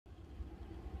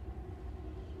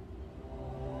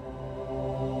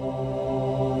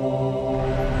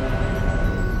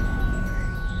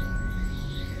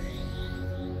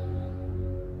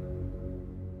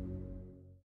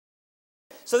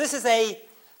So this is a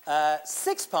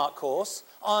 6-part course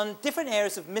on different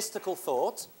areas of mystical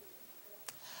thought.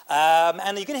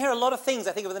 And you're going to hear a lot of things,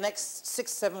 I think, over the next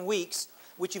 6-7 weeks,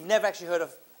 which you've never actually heard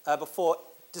of before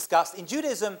discussed. In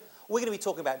Judaism, we're going to be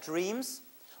talking about dreams.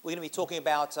 We're going to be talking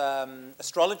about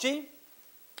astrology.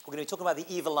 We're going to be talking about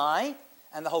the evil eye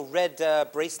and the whole red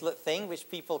bracelet thing, which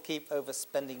people keep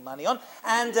overspending money on.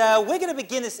 And we're going to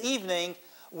begin this evening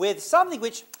with something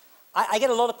which I get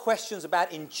a lot of questions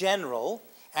about in general,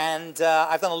 and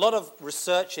I've done a lot of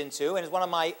research into, and it's one of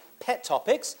my pet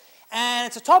topics. And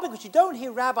it's a topic which you don't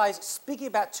hear rabbis speaking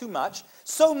about too much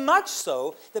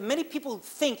so that many people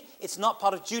think it's not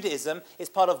part of Judaism, it's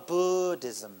part of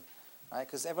Buddhism. Right?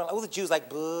 Because all the Jews like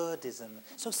Buddhism,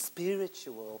 so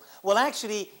spiritual. Well,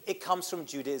 actually, it comes from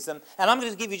Judaism. And I'm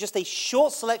going to give you just a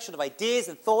short selection of ideas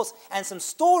and thoughts and some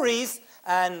stories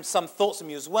and some thoughts from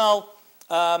you as well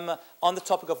on the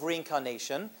topic of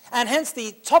reincarnation. And hence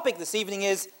the topic this evening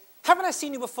is, haven't I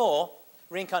seen you before?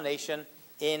 Reincarnation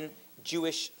in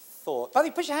Jewish thought. By the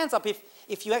way, put your hands up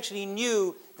if you actually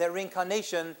knew that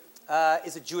reincarnation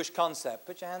is a Jewish concept.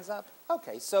 Put your hands up.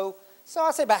 Okay, so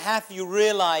I'd say about half of you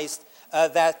realized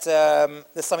that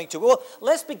there's something to it. Well,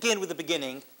 let's begin with the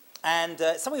beginning. And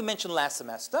something we mentioned last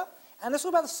semester. And let's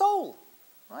talk about the soul.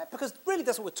 Right? Because really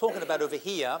that's what we're talking about over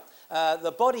here.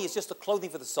 The body is just the clothing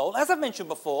for the soul. As I've mentioned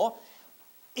before,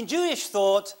 in Jewish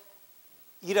thought,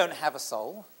 you don't have a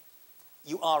soul.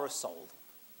 You are a soul.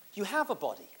 You have a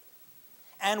body.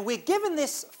 And we're given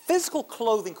this physical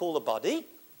clothing called a body,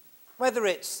 whether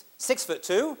it's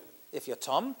 6'2", if you're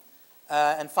Tom,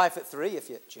 and 5'3" if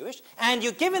you're Jewish, and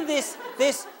you're given this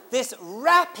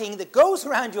wrapping that goes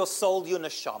around your soul, your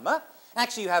neshama.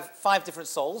 Actually, you have 5 different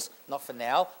souls, not for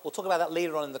now. We'll talk about that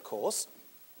later on in the course.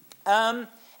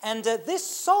 This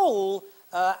soul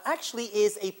actually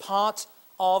is a part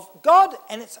of God,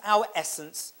 and it's our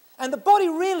essence. And the body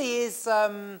really is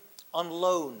on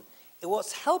loan. It will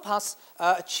help us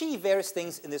achieve various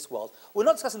things in this world. We're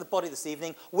not discussing the body this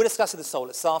evening. We're discussing the soul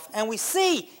itself. And we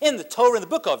see in the Torah, in the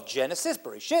book of Genesis,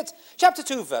 Bereshit, chapter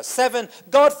 2, verse 7,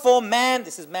 God formed man,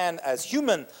 this is man as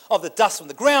human, of the dust from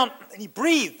the ground, and he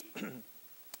breathed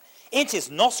into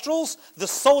his nostrils the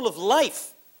soul of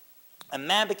life, and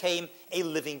man became a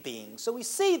living being. So we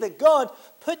see that God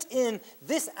put in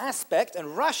this aspect, and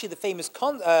Rashi, the famous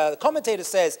commentator,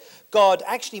 says God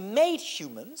actually made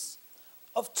humans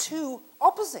of 2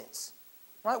 opposites,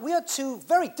 right? We are 2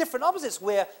 very different opposites.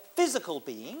 We're physical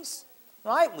beings,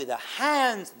 right? With the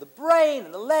hands, the brain,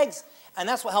 and the legs, and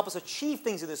that's what helps us achieve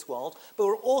things in this world. But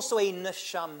we're also a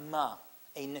neshama,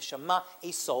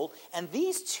 a soul. And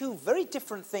these 2 very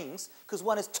different things, because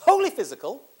one is totally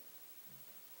physical,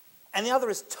 and the other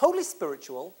is totally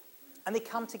spiritual, and they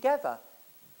come together.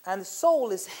 And the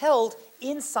soul is held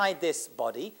inside this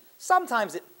body.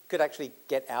 Sometimes it could actually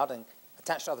get out and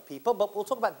attached to other people, but we'll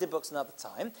talk about dibbooks another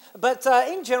time. But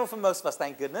in general, for most of us,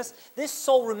 thank goodness, this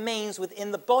soul remains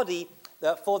within the body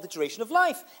for the duration of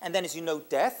life. And then, as you know,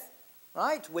 death,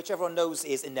 right, which everyone knows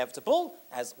is inevitable,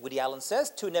 as Woody Allen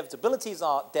says, 2 inevitabilities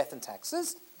are death and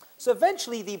taxes. So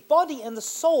eventually, the body and the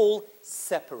soul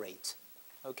separate,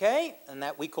 okay? And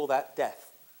that we call that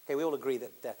death. Okay, we all agree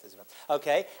that death is,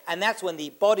 okay? And that's when the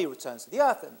body returns to the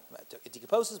earth and it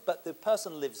decomposes, but the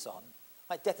person lives on.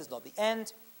 Right? Death is not the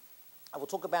end. I will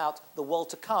talk about the world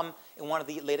to come in one of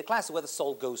the later classes, where the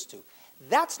soul goes to.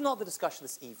 That's not the discussion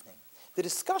this evening. The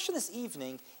discussion this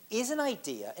evening is an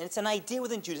idea, and it's an idea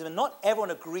within Judaism, and not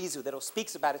everyone agrees with it or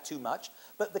speaks about it too much,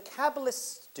 but the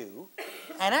Kabbalists do,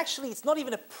 and actually it's not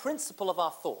even a principle of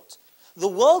our thought. The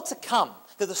world to come,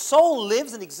 that the soul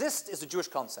lives and exists, is a Jewish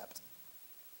concept,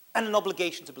 and an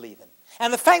obligation to believe in.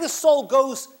 And the fact the soul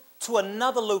goes to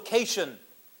another location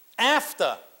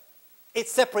after it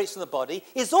separates from the body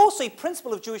is also a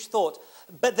principle of Jewish thought.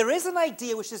 But there is an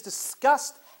idea which is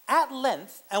discussed at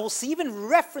length, and we'll see even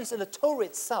reference in the Torah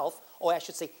itself, or I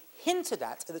should say hinted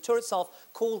at in the Torah itself,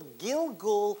 called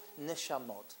Gilgul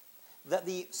Neshamot, that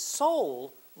the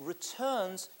soul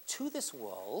returns to this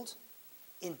world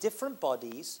in different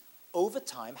bodies over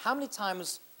time. How many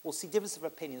times? We'll see difference of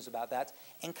opinions about that,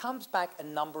 and comes back a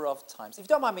number of times. If you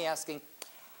don't mind me asking,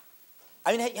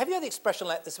 I mean, have you heard the expression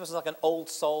like this person's like an old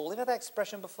soul? Have you heard that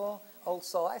expression before? Old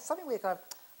soul. It's something we kind of,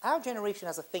 our generation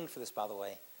has a thing for this, by the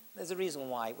way. There's a reason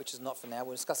why, which is not for now.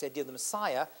 We'll discuss the idea of the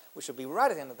Messiah, which will be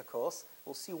right at the end of the course.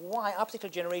 We'll see why our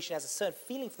particular generation has a certain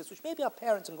feeling for this, which maybe our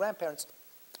parents and grandparents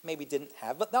maybe didn't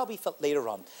have, but that'll be felt later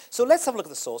on. So let's have a look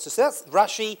at the sources. So that's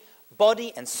Rashi,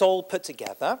 body and soul put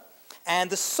together. And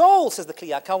the soul, says the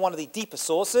Kli Yakar, one of the deeper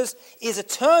sources, is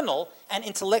eternal and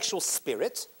intellectual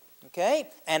spirit. Okay?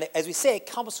 And as we say, it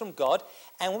comes from God.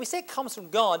 And when we say it comes from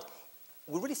God,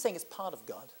 we're really saying it's part of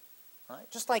God. Right?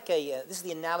 Just like this is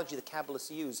the analogy the Kabbalists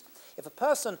use. If a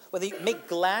person, when they make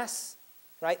glass,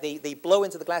 right, they blow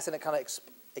into the glass and it kind of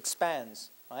expands.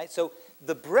 Right? So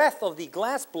the breath of the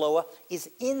glass blower is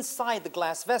inside the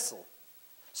glass vessel.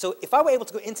 So if I were able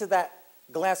to go into that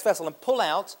glass vessel and pull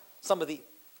out some of the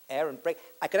air and break,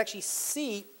 I could actually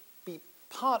be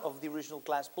part of the original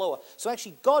glass blower. So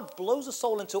actually God blows a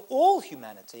soul into all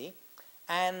humanity,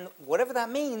 and whatever that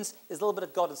means, there's a little bit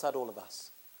of God inside all of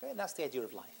us. Okay? And that's the idea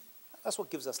of life. That's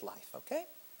what gives us life, okay?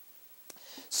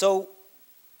 So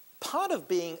part of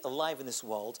being alive in this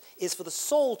world is for the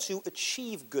soul to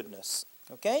achieve goodness,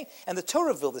 okay? And the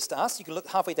Torah revealed this to us. You can look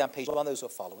halfway down page 1, those who are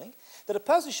following, that a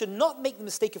person should not make the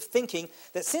mistake of thinking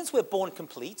that since we're born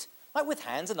complete, like with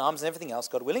hands and arms and everything else,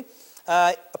 God willing,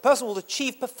 a person will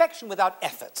achieve perfection without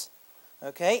effort,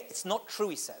 okay? It's not true,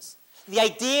 he says. The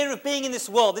idea of being in this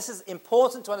world, this is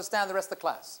important to understand the rest of the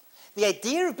class. The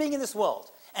idea of being in this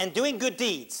world and doing good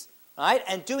deeds, right,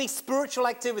 and doing spiritual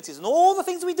activities and all the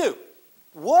things we do,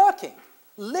 working,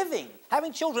 living,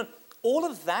 having children, all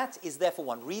of that is there for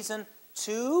one reason,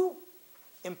 to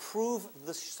improve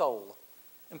the soul,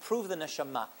 improve the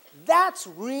neshama. That's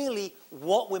really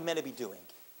what we're meant to be doing.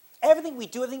 Everything we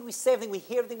do, everything we say, everything we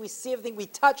hear, everything we see, everything we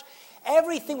touch,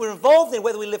 everything we're involved in,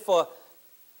 whether we live for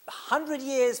 100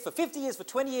 years, for 50 years, for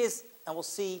 20 years, and we'll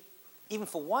see even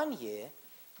for 1 year,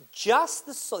 just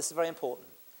the soul, this is very important,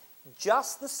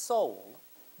 just the soul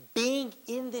being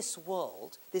in this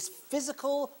world, this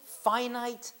physical,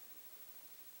 finite,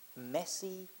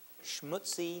 messy,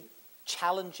 schmutzy,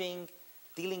 challenging,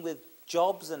 dealing with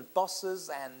jobs and bosses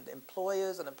and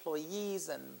employers and employees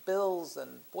and bills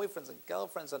and boyfriends and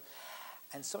girlfriends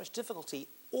and so much difficulty,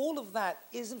 all of that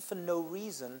isn't for no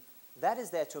reason. That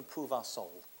is there to improve our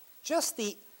soul. Just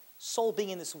the soul being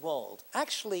in this world,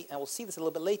 actually, and we'll see this a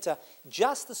little bit later,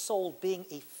 just the soul being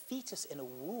a fetus in a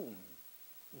womb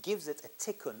gives it a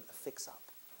tikkun, a fix-up.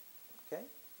 Okay?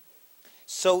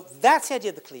 So that's the idea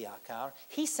of the Kli Yakar.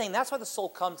 He's saying that's why the soul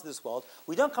comes to this world.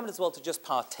 We don't come to this world to just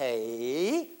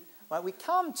partay. Right? We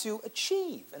come to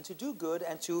achieve and to do good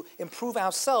and to improve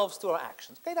ourselves through our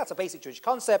actions. Okay, that's a basic Jewish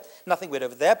concept. Nothing weird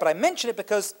over there. But I mention it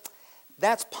because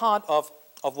that's part of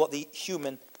what the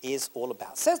human is all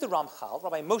about. Says the Ramchal,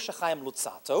 Rabbi Moshe Chaim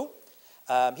Luzzatto.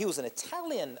 He was an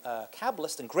Italian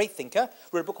Kabbalist and great thinker.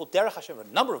 Wrote a book called Derech Hashem, a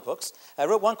number of books.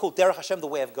 Wrote one called Derech Hashem, The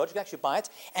Way of God. You can actually buy it.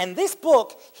 And this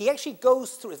book, he actually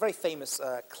goes through, it's a very famous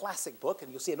classic book,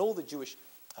 and you'll see in all the Jewish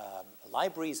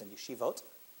libraries and yeshivot.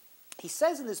 He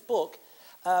says in this book,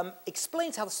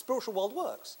 explains how the spiritual world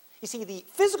works. You see, the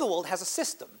physical world has a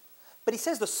system, but he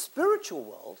says the spiritual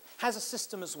world has a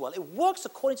system as well. It works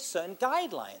according to certain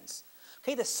guidelines.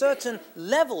 Okay, there's certain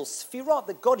levels, sfirot,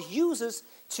 that God uses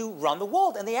to run the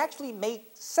world, and they actually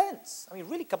make sense. I mean,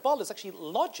 really, Kabbalah is actually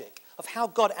logic of how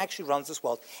God actually runs this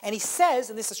world. And he says,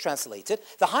 and this is translated,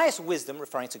 the highest wisdom,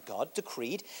 referring to God,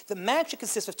 decreed that man should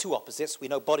consist of two opposites, we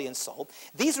know body and soul.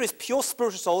 These are his pure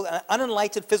spiritual soul and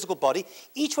unenlightened physical body.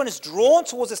 Each one is drawn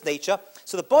towards its nature,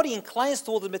 so the body inclines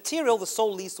toward the material, the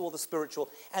soul leads toward the spiritual.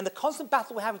 And the constant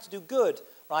battle we're having to do good,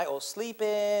 right, or sleep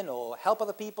in, or help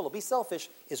other people, or be selfish,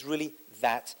 is really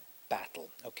that battle,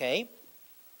 okay?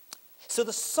 So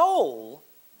the soul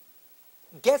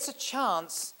gets a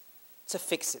chance to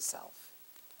fix itself.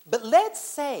 But let's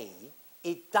say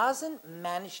it doesn't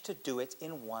manage to do it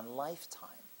in one lifetime.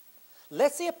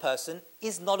 Let's say a person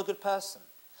is not a good person.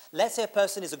 Let's say a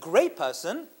person is a great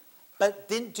person, but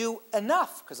didn't do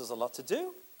enough because there's a lot to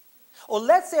do. Or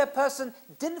let's say a person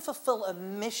didn't fulfill a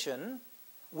mission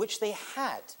which they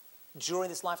had during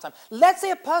this lifetime. Let's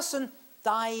say a person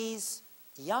dies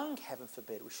young, heaven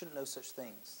forbid. We shouldn't know such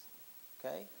things.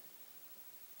 Okay?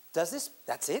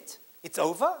 That's it? It's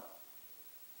over?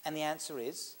 And the answer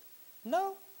is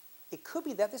no. It could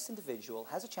be that this individual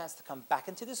has a chance to come back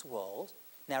into this world.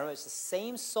 Now it's the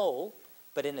same soul,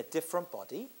 but in a different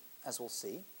body, as we'll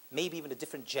see. Maybe even a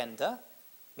different gender.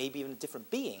 Maybe even a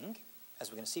different being, as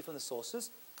we're going to see from the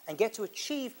sources. And get to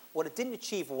achieve what it didn't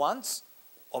achieve once,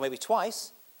 or maybe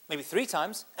twice, maybe 3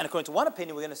 times. And according to one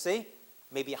opinion, we're going to see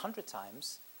maybe 100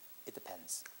 times. It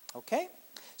depends. Okay?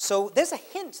 So there's a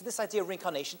hint to this idea of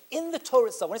reincarnation in the Torah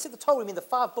itself. When I say the Torah, I mean the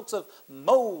 5 books of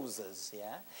Moses,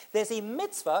 yeah? There's a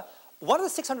mitzvah, one of the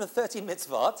 613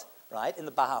 mitzvot, right, in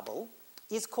the Bible,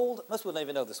 is called, most people don't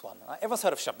even know this one, right? Everyone's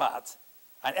heard of Shabbat,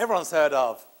 and everyone's heard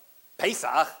of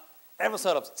Pesach, everyone's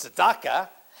heard of Tzedakah,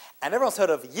 and everyone's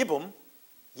heard of Yibum,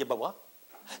 Yibawa.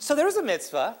 So there is a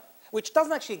mitzvah which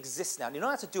doesn't actually exist now. You don't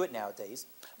have to do it nowadays,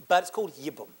 but it's called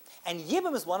Yibum. And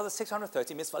Yibum is one of the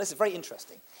 630 mitzvahs. This is very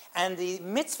interesting. And the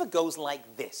mitzvah goes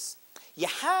like this. You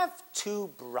have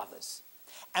 2 brothers,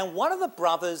 and one of the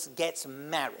brothers gets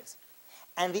married,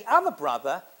 and the other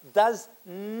brother does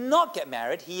not get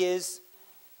married. He is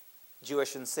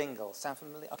Jewish and single. Sound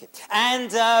familiar? Okay.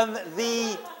 And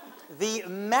the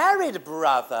married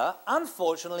brother,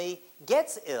 unfortunately,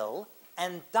 gets ill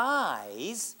and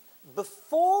dies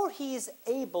before he is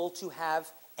able to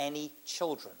have any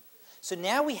children. So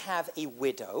now we have a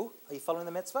widow. Are you following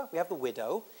the mitzvah? We have the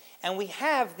widow, and we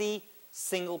have the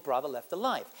single brother left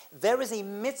alive. There is a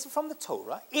mitzvah from the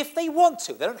Torah, if they want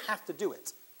to. They don't have to do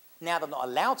it. Now they're not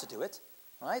allowed to do it,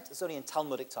 right? It's only in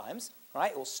Talmudic times,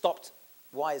 right? It was stopped.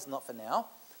 Why is not for now.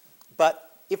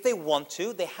 But if they want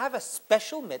to, they have a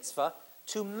special mitzvah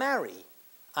to marry,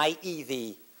 i.e.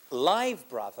 the live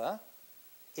brother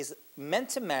is meant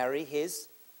to marry his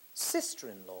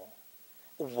sister-in-law.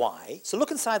 Why? So look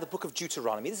inside the book of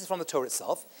Deuteronomy. This is from the Torah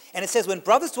itself. And it says, when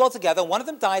brothers dwell together, one of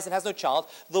them dies and has no child,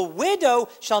 the widow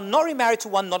shall not remarry to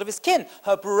one not of his kin.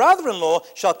 Her brother-in-law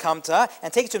shall come to her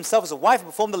and take her to himself as a wife and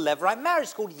perform the Levirate marriage.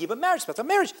 It's called Yibam marriage, special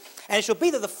marriage. And it shall be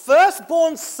that the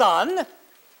firstborn son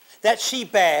that she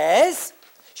bears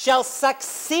shall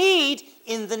succeed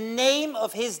in the name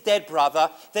of his dead brother,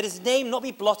 that his name not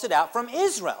be blotted out from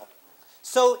Israel.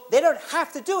 So they don't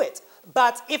have to do it.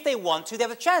 But if they want to, they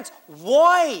have a chance.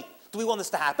 Why do we want this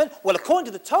to happen? Well, according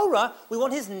to the Torah, we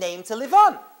want his name to live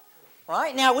on.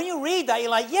 Right? Now, when you read that,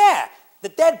 you're like, yeah, the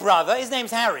dead brother, his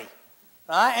name's Harry.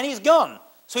 Right? And he's gone.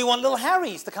 So we want little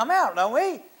Harrys to come out, don't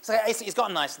we? So he's got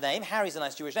a nice name. Harry's a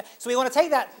nice Jewish name. So we want to take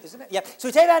that, isn't it? Yeah. So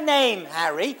we take that name,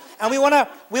 Harry, and we want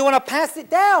to pass it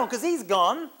down because he's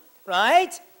gone,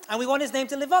 right? And we want his name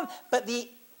to live on. But the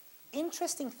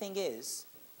interesting thing is,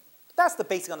 that's the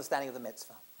basic understanding of the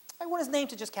mitzvah. I want his name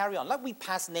to just carry on. Like we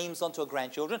pass names on to our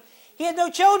grandchildren. He had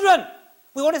no children.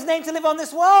 We want his name to live on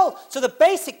this world. So the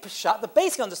basic pshat, the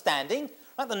basic understanding,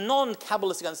 right, the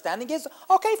non-Kabbalistic understanding is,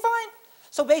 okay, fine.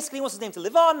 So basically he wants his name to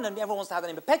live on, and everyone wants to have the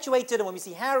name perpetuated, and when we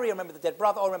see Harry, remember the dead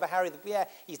brother, oh, remember Harry, yeah,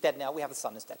 he's dead now, we have the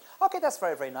son instead. Okay, that's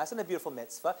very, very nice, and a beautiful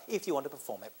mitzvah, if you want to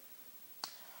perform it.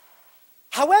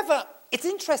 However, it's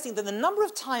interesting that the number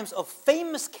of times of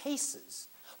famous cases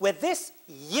where this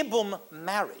Yibum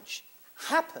marriage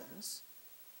happens,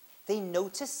 they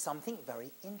notice something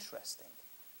very interesting.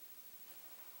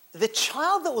 The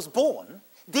child that was born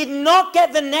did not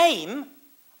get the name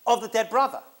of the dead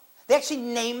brother. They actually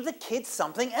named the kid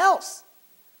something else.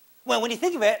 Well, when you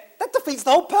think of it, that defeats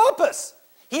the whole purpose.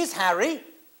 Here's Harry,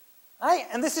 right?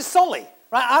 And this is Solly,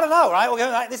 right? I don't know,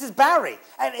 right? This is Barry.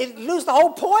 And it loses the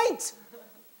whole point.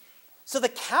 So the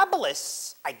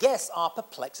Kabbalists, I guess, are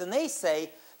perplexed, and they say,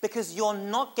 because you're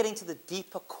not getting to the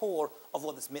deeper core of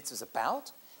what this mitzvah is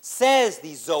about, says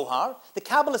the Zohar, the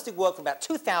Kabbalistic work from about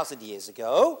 2,000 years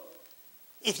ago.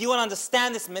 If you want to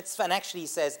understand this mitzvah, and actually he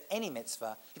says any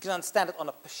mitzvah, you can understand it on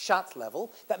a pshat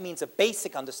level. That means a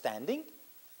basic understanding.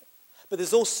 But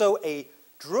there's also a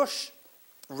drush,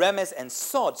 remez, and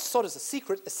sod. Sod is a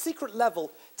secret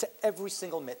level to every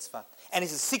single mitzvah. And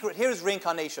it's a secret. Here is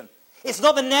reincarnation. It's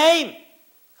not the name.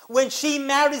 When she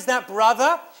marries that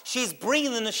brother, she's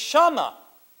bringing the neshama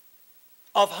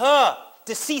of her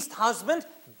deceased husband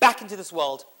back into this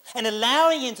world and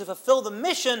allowing him to fulfill the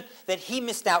mission that he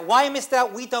missed out. Why he missed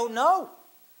out, we don't know.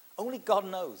 Only God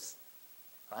knows,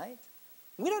 right?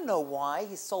 We don't know why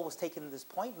his soul was taken at this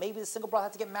point. Maybe the single brother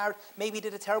had to get married. Maybe he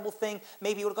did a terrible thing.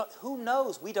 Maybe he would have got, who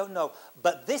knows? We don't know.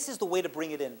 But this is the way to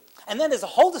bring it in. And then there's a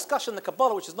whole discussion in the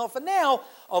Kabbalah, which is not for now,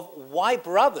 of why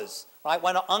brothers, right?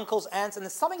 Why not uncles, aunts? And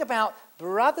there's something about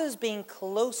brothers being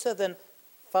closer than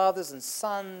fathers and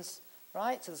sons,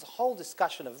 right? So there's a whole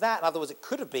discussion of that. In other words, it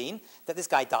could have been that this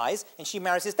guy dies and she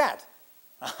marries his dad.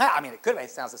 I mean, it could have been,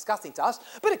 it sounds disgusting to us,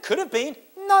 but it could have been,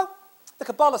 no. The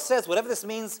Kabbalah says, whatever this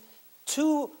means,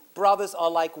 two brothers are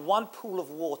like one pool of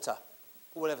water,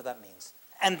 whatever that means.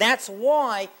 And that's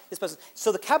why this person,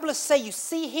 so the Kabbalists say, you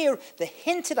see here the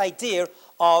hinted idea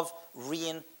of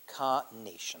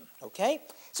reincarnation, okay?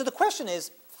 So the question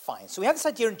is, fine. So we have this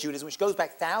idea in Judaism, which goes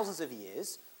back thousands of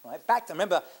years, right? Back to,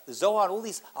 remember, the Zohar, all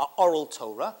these are oral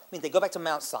Torah. I mean, they go back to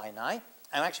Mount Sinai,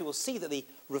 and actually we'll see that they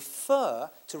refer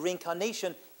to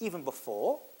reincarnation even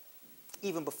before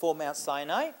Mount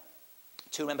Sinai.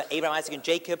 To remember Abraham, Isaac, and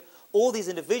Jacob, all these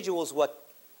individuals were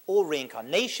all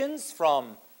reincarnations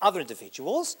from other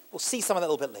individuals. We'll see some of that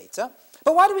a little bit later.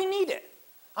 But why do we need it?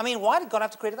 I mean, why did God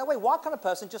have to create it that way? Why can't a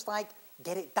person just like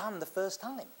get it done the first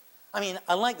time? I mean,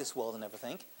 I like this world and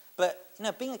everything, but you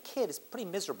know, being a kid is pretty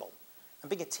miserable. And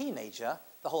being a teenager,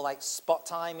 the whole like spot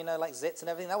time, you know, like zits and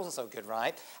everything, that wasn't so good,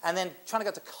 right? And then trying to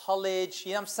go to college,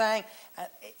 you know what I'm saying? And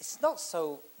it's not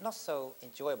so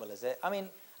enjoyable, is it? I mean,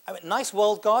 nice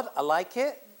world, God, I like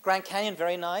it. Grand Canyon,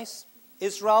 very nice.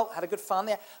 Israel, had a good fun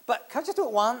there. But can I just do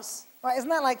it once? Right? Isn't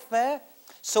that like fair?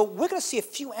 So we're going to see a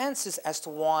few answers as to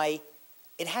why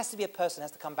it has to be a person who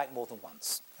has to come back more than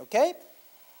once. Okay?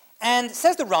 And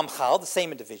says the Ramchal, the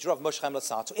same individual, of Moshe Chaim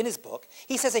Luzzatto, in his book,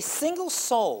 he says a single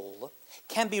soul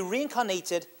can be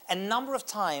reincarnated a number of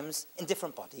times in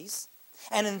different bodies,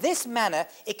 and in this manner,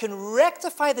 it can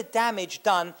rectify the damage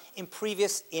done in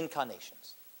previous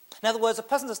incarnations. In other words, a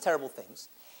person does terrible things.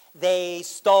 They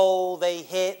stole, they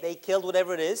hit, they killed,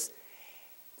 whatever it is.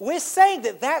 We're saying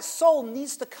that that soul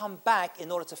needs to come back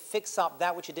in order to fix up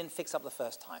that which it didn't fix up the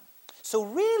first time. So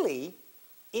really,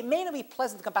 it may not be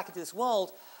pleasant to come back into this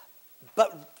world,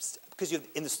 but because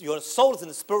your soul is in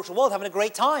the spiritual world having a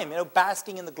great time,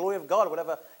 basking in the glory of God or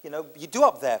whatever, you do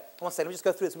up there. One second, let me just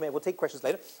go through this. We'll take questions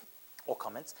later or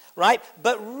comments, right?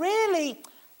 But really,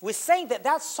 we're saying that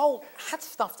that soul had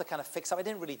stuff to kind of fix up. It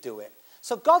didn't really do it.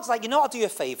 So God's like, I'll do you a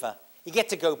favor. You get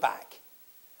to go back,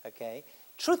 okay?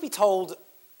 Truth be told,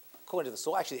 according to the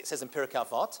soul, actually it says in Pirkei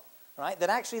Avot, right, that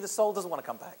actually the soul doesn't want to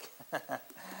come back.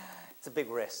 It's a big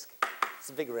risk. It's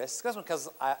a big risk. That's because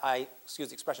I, excuse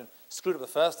the expression, screwed up the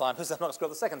first time, because I'm not going to screw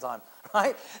up the second time,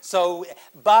 right? So,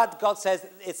 but God says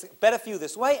it's better for you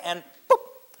this way, and boop,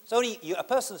 so a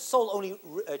person's soul only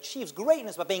achieves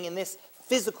greatness by being in this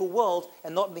physical world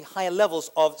and not in the higher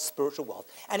levels of spiritual world.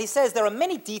 And he says there are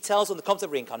many details on the concept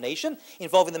of reincarnation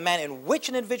involving the manner in which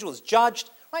an individual is judged,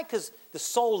 right? Because the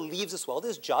soul leaves this world,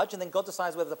 is judged, and then God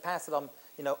decides whether to pass it on,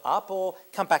 up or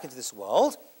come back into this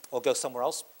world or go somewhere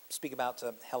else. Speak about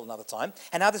hell another time.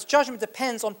 And how this judgment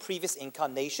depends on previous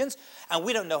incarnations, and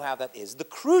we don't know how that is. The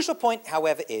crucial point,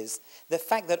 however, is the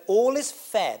fact that all is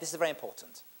fair. This is very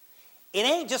important. It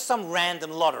ain't just some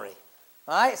random lottery.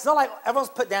 Right? It's not like everyone's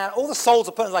put down, all the souls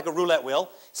are put in like a roulette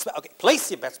wheel. Okay, place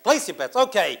your bets, place your bets.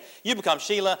 Okay, you become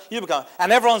Sheila,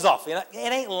 and everyone's off. It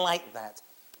ain't like that.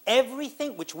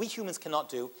 Everything which we humans cannot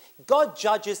do, God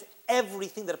judges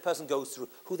everything that a person goes through,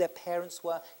 who their parents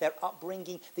were, their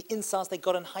upbringing, the insults they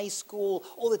got in high school,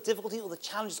 all the difficulties, all the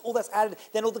challenges, all that's added,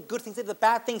 then all the good things, the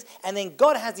bad things, and then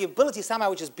God has the ability somehow,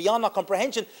 which is beyond our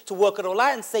comprehension, to work it all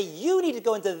out and say, you need to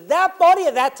go into that body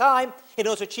at that time in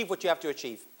order to achieve what you have to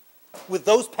achieve. With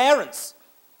those parents,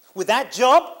 with that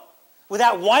job, with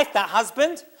that wife, that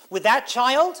husband, with that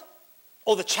child,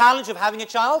 or the challenge of having a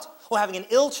child, or having an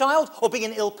ill child, or being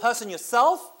an ill person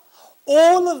yourself.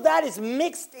 All of that is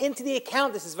mixed into the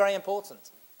account. This is very important.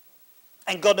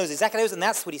 And God knows exactly what, and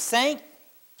that's what he's saying.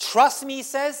 Trust me, he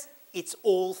says, it's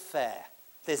all fair.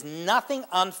 There's nothing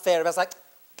unfair about it. It's like,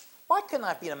 why couldn't I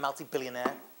have been a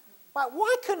multi-billionaire?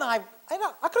 Why couldn't I could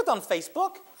have done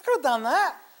Facebook. I could have done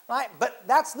that. Right? But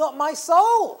that's not my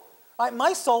soul. Right?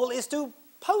 My soul is to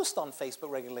post on Facebook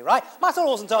regularly, right? My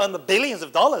soul wasn't to earn the billions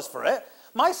of dollars for it.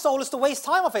 My soul is to waste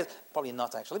time on Facebook. Probably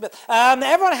not, actually, but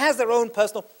everyone has their own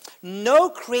personal. No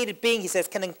created being, he says,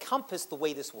 can encompass the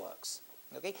way this works.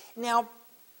 Okay? Now,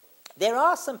 there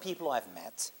are some people I've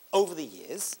met over the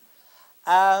years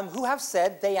who have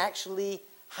said they actually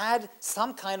had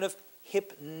some kind of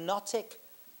hypnotic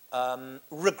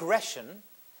regression.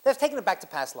 They've taken it back to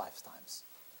past lifetimes.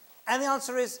 And the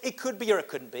answer is, it could be or it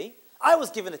couldn't be. I was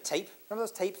given a tape. Remember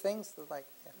those tape things? Like,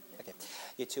 yeah, okay.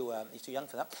 You're too young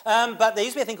for that. But there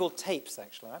used to be a thing called tapes,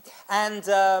 actually. Right? And, by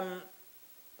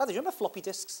the way, do you remember floppy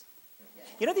disks?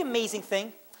 You know the amazing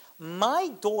thing?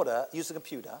 My daughter used a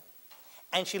computer,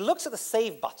 and she looks at the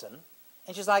save button,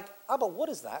 and she's like, oh, but what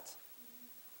is that?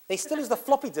 They still use the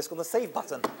floppy disk on the save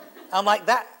button. I'm like,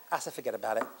 I said, forget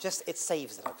about it. Just, it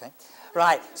saves it, okay?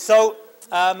 Right, so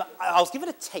I was given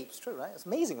a tape. It's true, right? It's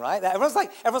amazing, right? Everyone's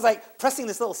like pressing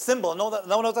this little symbol, and no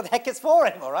one knows what the heck it's for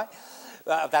anymore, right?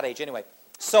 At that age, anyway.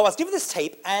 So I was given this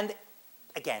tape, and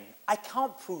again, I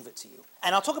can't prove it to you.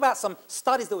 And I'll talk about some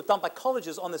studies that were done by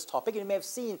colleges on this topic. You may have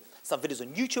seen some videos on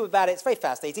YouTube about it. It's very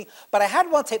fascinating. But I had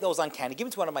one tape that was uncanny,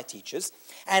 given to one of my teachers.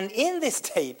 And in this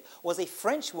tape was a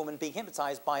French woman being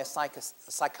hypnotized by a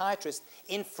psychiatrist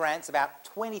in France about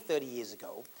 20, 30 years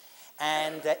ago.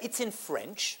 And it's in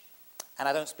French, and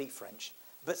I don't speak French.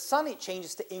 But suddenly it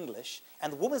changes to English,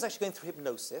 and the woman's actually going through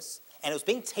hypnosis, and it was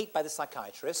being taped by the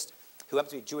psychiatrist, who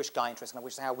happened to be a Jewish guy, interesting,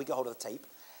 which is how we got hold of the tape.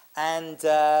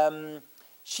 And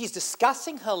she's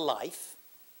discussing her life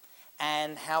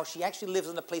and how she actually lives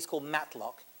in a place called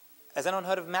Matlock. Has anyone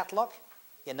heard of Matlock?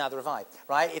 Yeah, neither have I,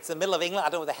 right? It's in the middle of England. I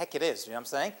don't know what the heck it is, you know what I'm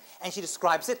saying? And she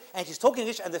describes it, and she's talking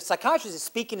English, and the psychiatrist is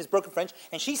speaking his broken French,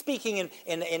 and she's speaking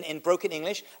in broken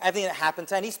English, everything that happened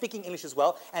to her, and he's speaking English as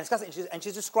well, and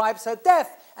she describes her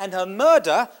death and her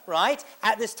murder, right,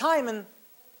 at this time. And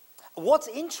what's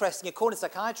interesting, according to the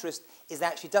psychiatrist, is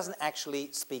that she doesn't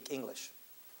actually speak English.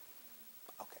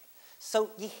 Okay. So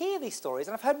you hear these stories,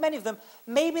 and I've heard many of them.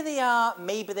 Maybe they are,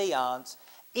 maybe they aren't.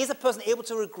 Is a person able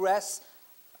to regress?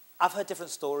 I've heard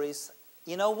different stories.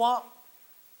 You know what?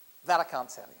 That I can't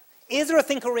tell you. Is there a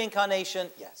thing called reincarnation?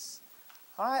 Yes.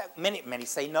 All right. Many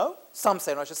say no. Some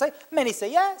say no, I should say. Many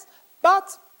say yes.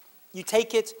 But you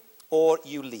take it or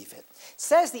you leave it.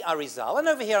 Says the Arizal. And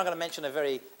over here I'm going to mention a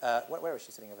very... where is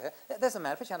she sitting over here? There's a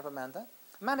man. Put your hand up, Amanda.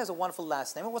 Amanda has a wonderful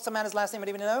last name. What's Amanda's last name?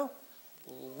 Anybody know?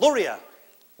 Luria.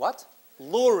 What?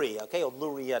 Luri, okay, or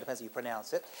Luria, depends how you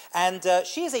pronounce it. And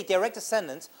she is a direct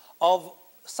descendant of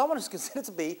someone who's considered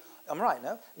to be, I'm right,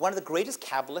 no? One of the greatest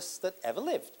Kabbalists that ever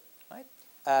lived, right?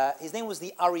 His name was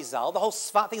the Arizal. The whole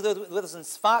Sfat thing with us in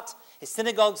Sfat, his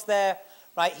synagogue's there,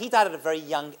 right? He died at a very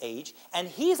young age, and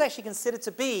he is actually considered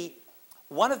to be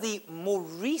one of the more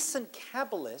recent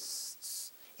Kabbalists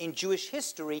in Jewish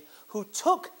history who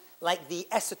took like the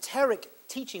esoteric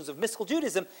teachings of mystical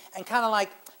Judaism and kind of like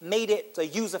made it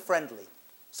user-friendly.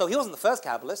 So he wasn't the first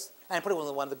Kabbalist, and probably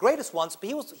wasn't one of the greatest ones, but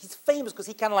he's famous because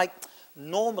he kind of like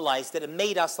normalized it and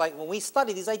made us, like, when we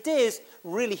study these ideas,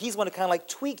 really he's one who kind of like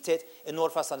tweaked it in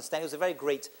order for us to understand. He was a very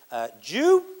great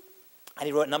Jew, and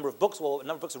he wrote a number of books, well, a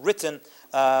number of books are written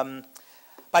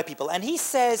by people. And he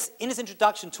says in his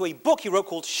introduction to a book he wrote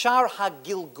called Shar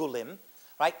HaGilgulim,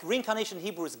 right? Reincarnation in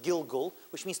Hebrew is Gilgul,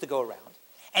 which means to go around.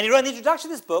 And he wrote in the introduction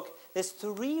to this book, there's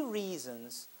 3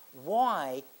 reasons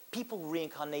why people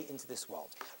reincarnate into this world.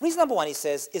 Reason number 1, he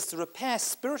says, is to repair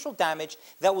spiritual damage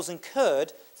that was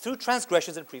incurred through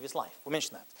transgressions in previous life. We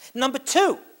mentioned that. Number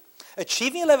 2,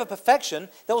 achieving a level of perfection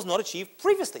that was not achieved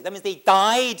previously. That means they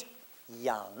died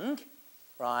young,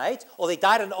 right? Or they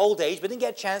died at an old age but didn't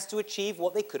get a chance to achieve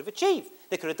what they could have achieved.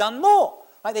 They could have done more.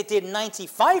 Right? They did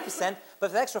 95%, but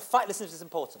for the extra 5%, listen, this is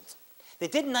important. They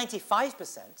did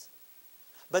 95%,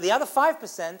 but the other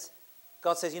 5%,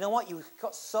 God says, you know what, you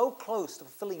got so close to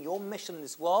fulfilling your mission in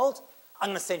this world, I'm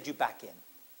going to send you back in.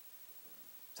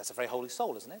 So that's a very holy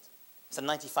soul, isn't it? It's a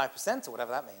 95% or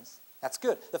whatever that means. That's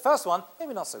good. The first one,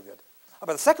 maybe not so good.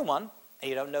 But the second one, and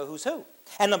you don't know who's who.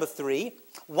 And number 3,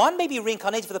 one may be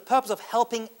reincarnated for the purpose of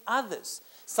helping others.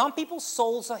 Some people's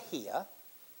souls are here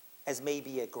as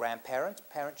maybe a grandparent,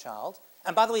 parent, child.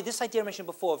 And by the way, this idea I mentioned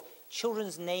before of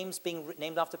children's names being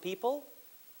named after people,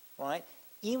 right?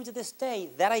 Even to this day,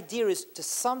 that idea is, to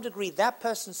some degree, that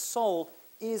person's soul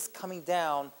is coming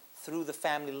down through the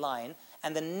family line,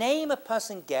 and the name a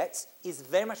person gets is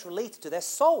very much related to their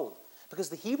soul, because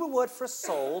the Hebrew word for a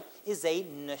soul is a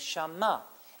neshama,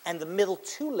 and the middle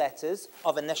 2 letters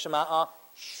of a neshama are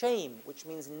shem, which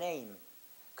means name,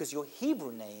 because your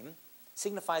Hebrew name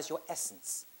signifies your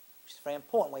essence, which is very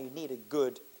important, why you need a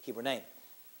good Hebrew name.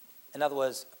 In other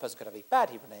words, a person could have a bad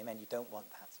Hebrew name, and you don't want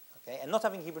that. Okay? And not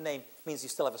having a Hebrew name means you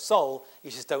still have a soul, you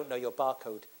just don't know your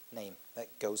barcode name that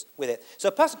goes with it. So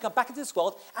a person can come back into this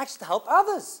world actually to help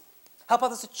others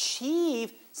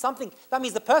achieve something. That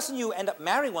means the person you end up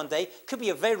marrying one day could be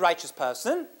a very righteous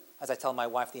person, as I tell my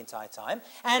wife the entire time,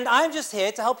 and I'm just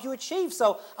here to help you achieve.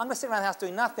 So I'm going to sit around the house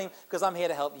doing nothing because I'm here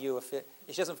to help you. If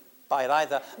she doesn't buy it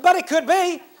either. But it could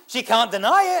be. She can't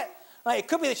deny it. Right? It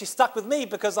could be that she's stuck with me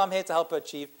because I'm here to help her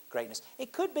achieve greatness.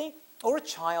 It could be. Or a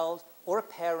child, or a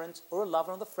parent, or a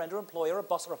lover, or a friend, or employer, or a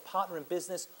boss, or a partner in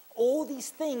business. All these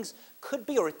things could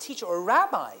be, or a teacher, or a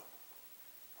rabbi.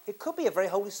 It could be a very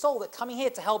holy soul that's coming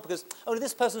here to help because only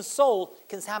this person's soul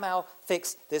can somehow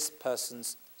fix this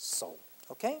person's soul.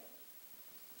 Okay?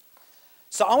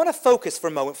 So I want to focus for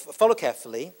a moment, follow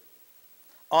carefully,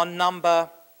 on number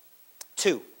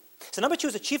 2. So number 2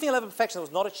 is achieving a level of perfection that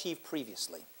was not achieved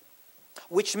previously.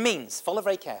 Which means, follow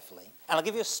very carefully, and I'll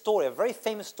give you a story, a very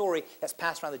famous story that's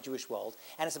passed around the Jewish world,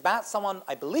 and it's about someone,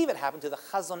 I believe it happened to the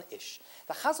Chazon Ish.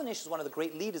 The Chazon Ish is one of the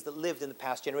great leaders that lived in the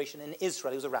past generation in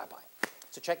Israel. He was a rabbi.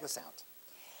 So check this out.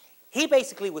 He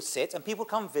basically would sit, and people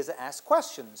come visit, ask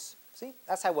questions. See,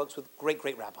 that's how it works with great,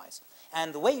 great rabbis.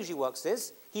 And the way it usually works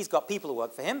is, he's got people who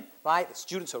work for him, right, the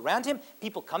students around him,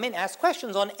 people come in, ask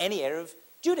questions on any area of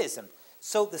Judaism.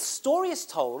 So the story is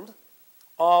told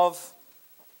of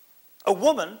a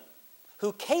woman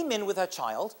who came in with her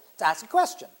child to ask a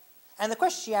question. And the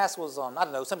question she asked was on, I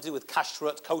don't know, something to do with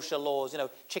kashrut, kosher laws, you know,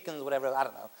 chickens, whatever, I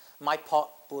don't know. My pot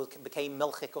became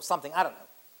milchik or something, I don't know.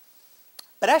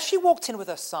 But as she walked in with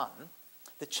her son,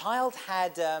 the child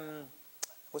had,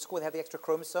 what's it called, they have the extra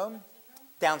chromosome?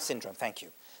 Down syndrome, thank you.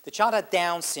 The child had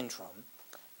Down syndrome.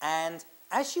 And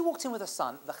as she walked in with her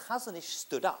son, the Chazon Ish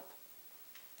stood up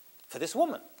for this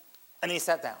woman. And then he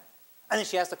sat down. And then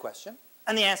she asked a question.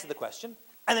 And he answered the question,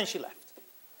 and then she left.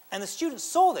 And the students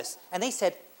saw this, and they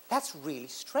said, that's really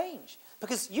strange.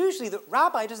 Because usually the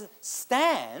rabbi doesn't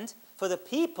stand for the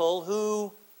people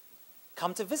who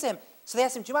come to visit him. So they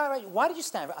asked him, do you mind, why did you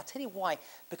stand? I'll tell you why.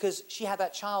 Because she had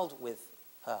that child with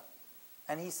her.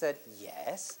 And he said,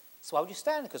 yes. So why would you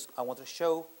stand? Because I wanted to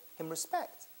show him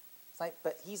respect. It's like,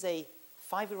 but he's a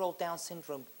 5-year-old Down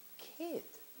syndrome kid.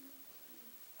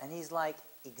 And he's like,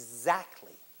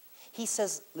 exactly. He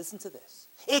says, listen to this.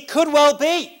 It could well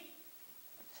be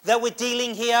that we're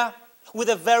dealing here with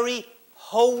a very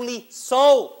holy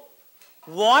soul.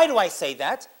 Why do I say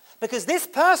that? Because this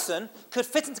person could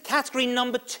fit into category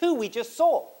number 2 we just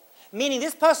saw. Meaning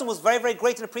this person was very, very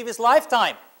great in a previous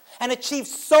lifetime and achieved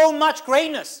so much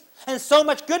greatness and so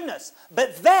much goodness.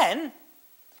 But then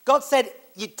God said,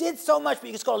 you did so much, but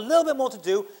you just got a little bit more to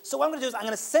do. So what I'm going to do is I'm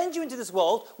going to send you into this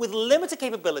world with limited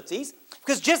capabilities,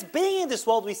 because just being in this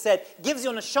world, we said, gives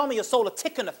your neshama, your soul, a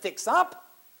tikkun, a fix-up.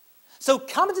 So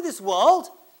come into this world,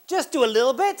 just do a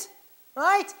little bit,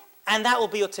 right? And that will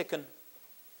be your tikkun.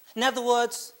 In other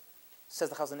words, says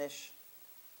the Chazon Ish,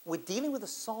 we're dealing with a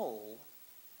soul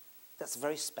that's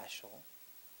very special,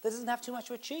 that doesn't have too much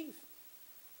to achieve.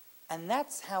 And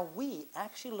that's how we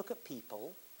actually look at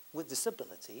people with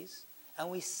disabilities, and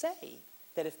we say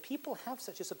that if people have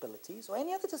such disabilities, or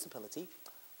any other disability,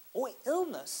 or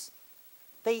illness,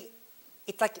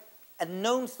 it's like a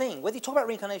known thing. Whether you talk about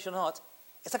reincarnation or not,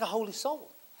 it's like a holy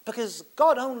soul. Because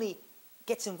God only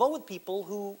gets involved with people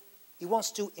who he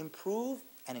wants to improve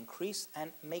and increase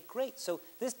and make great. So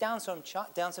this Down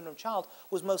syndrome child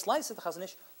was most likely, said the Chazon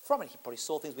Ish, from it. He probably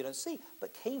saw things we don't see,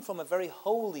 but came from a very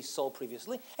holy soul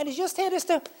previously. And he's just here just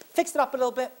to fix it up a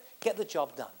little bit, get the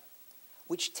job done.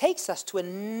 Which takes us to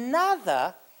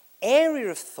another area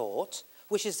of thought,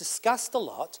 which is discussed a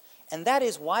lot, and that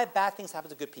is why bad things happen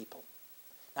to good people.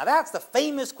 Now that's the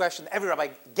famous question that every rabbi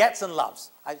gets and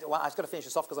loves. I've got to finish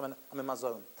this off because I'm in my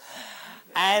zone.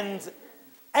 And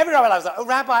every rabbi loves that. Oh,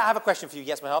 Rabbi, I have a question for you.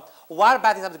 Yes, my help. Why do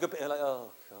bad things happen to good people? Like,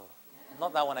 oh, God.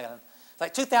 Not that one again. It's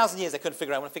like 2,000 years they couldn't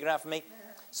figure it out. Want to figure it out for me?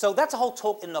 So that's a whole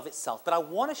talk in and of itself. But I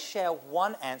want to share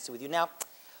one answer with you. Now,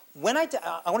 when I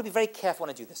want to be very careful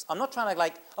when I do this. I'm not trying to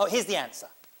like, oh, here's the answer.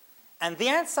 And the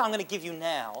answer I'm going to give you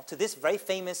now to this very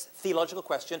famous theological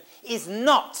question is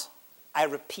not, I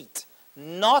repeat,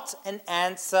 not an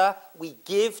answer we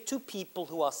give to people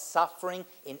who are suffering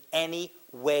in any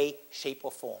way, shape,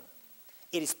 or form.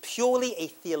 It is purely a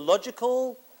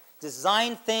theological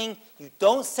design thing. You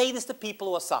don't say this to people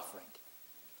who are suffering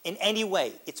in any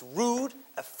way. It's rude,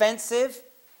 offensive,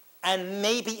 and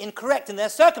maybe incorrect in their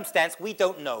circumstance. We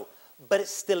don't know, but it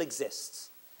still exists.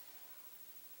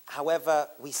 However,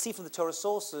 we see from the Torah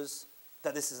sources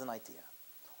that this is an idea.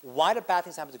 Why do bad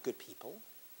things happen to good people?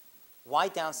 Why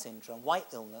Down syndrome? Why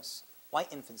illness? Why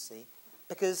infancy?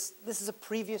 Because this is a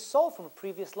previous soul from a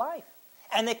previous life.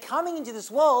 And they're coming into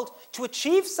this world to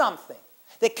achieve something.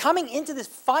 They're coming into this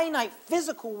finite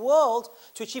physical world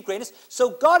to achieve greatness.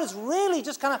 So God is really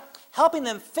just kind of helping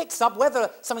them fix up whether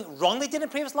something wrong they did in a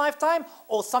previous lifetime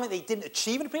or something they didn't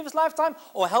achieve in a previous lifetime,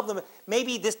 or help them,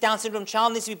 maybe this Down syndrome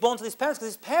child needs to be born to these parents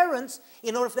because his parents,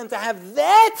 in order for them to have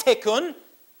their tikkun,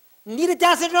 need a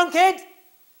Down syndrome kid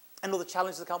and all the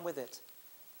challenges that come with it.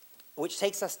 Which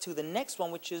takes us to the next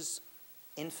one, which is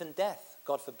infant death.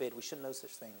 God forbid, we shouldn't know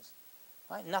such things.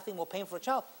 Right? Nothing more painful for a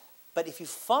child. But if you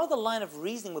follow the line of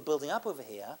reasoning we're building up over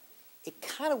here, it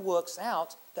kind of works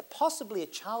out that possibly a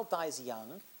child dies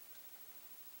young,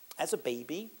 as a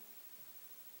baby,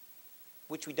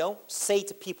 which we don't say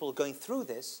to people going through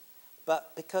this,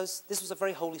 but because this was a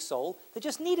very holy soul, they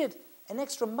just needed an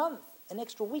extra month, an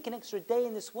extra week, an extra day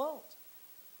in this world.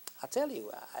 I'll tell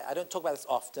you, I don't talk about this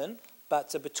often,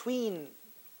 but between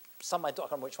some of my daughters, I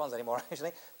don't remember which ones anymore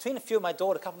actually, between a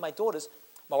couple of my daughters,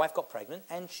 my wife got pregnant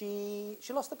and she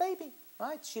lost the baby,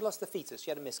 right? She lost the fetus.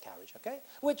 She had a miscarriage, okay?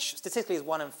 Which statistically is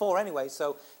 1 in 4 anyway,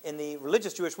 so in the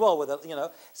religious Jewish world,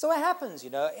 so it happens,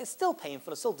 It's still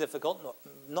painful, it's still difficult,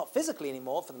 not physically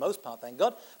anymore for the most part, thank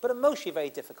God, but emotionally a very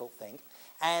difficult thing.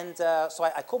 And so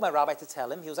I called my rabbi to tell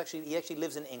him. He actually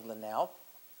lives in England now.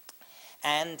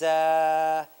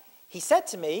 And he said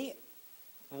to me,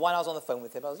 when I was on the phone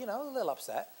with him, I was, a little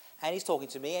upset, and he's talking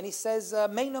to me, and he says,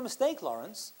 make no mistake,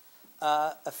 Lawrence,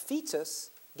 a fetus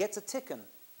gets a tikkun,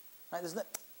 right?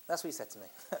 That's what he said to me.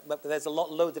 But there's a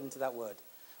lot loaded into that word,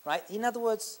 right? In other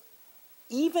words,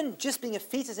 even just being a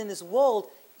fetus in this world,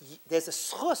 there's a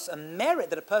schus, a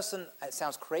merit that a person, it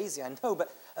sounds crazy, I know,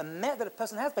 but a merit that a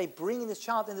person has by bringing this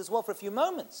child in this world for a few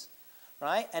moments,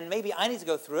 right? And maybe I need to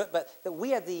go through it, but that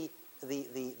we are the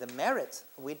merit.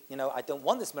 I don't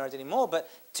want this merit anymore, but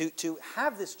to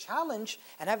have this challenge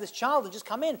and have this child and just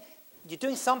come in, you're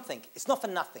doing something. It's not for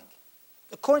nothing.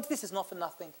 According to this, it's not for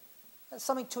nothing. There's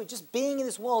something to it. Just being in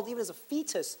this world, even as a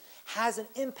fetus, has an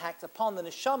impact upon the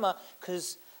neshama,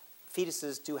 because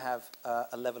fetuses do have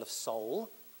a level of soul,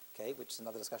 okay, which is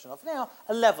another discussion of now,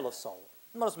 a level of soul.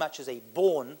 Not as much as a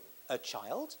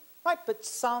child, right, but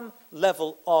some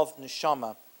level of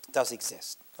neshama does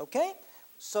exist, okay?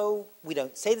 So we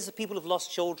don't say this to people who've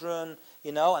lost children,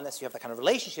 you know, unless you have that kind of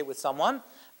relationship with someone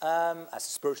as a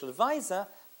spiritual advisor,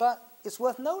 but it's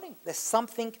worth noting. There's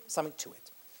something to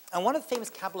it. And one of the famous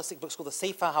Kabbalistic books called the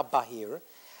Sefer HaBahir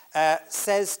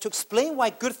says to explain why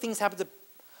good things happen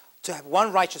to have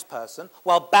one righteous person,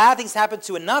 while bad things happen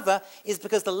to another, is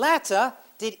because the latter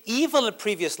did evil in a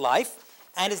previous life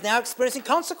and is now experiencing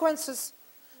consequences.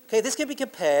 Okay, this can be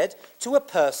compared to a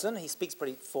person, he speaks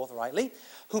pretty forthrightly,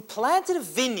 who planted a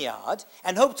vineyard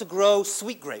and hoped to grow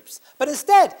sweet grapes. But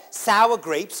instead, sour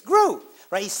grapes grew.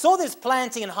 Right? He saw that his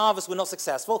planting and harvest were not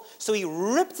successful, so he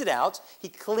ripped it out, he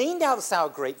cleaned out the sour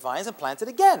grapevines and planted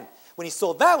again. When he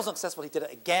saw that was not successful, he did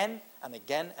it again and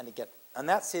again and again. And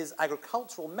that's his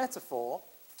agricultural metaphor,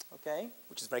 okay,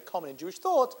 which is very common in Jewish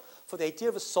thought, for the idea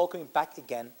of a soul coming back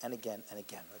again and again and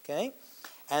again, okay?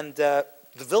 And the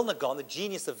Vilna Gaon, the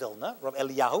genius of Vilna, Rav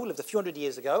Eliyahu, lived a few hundred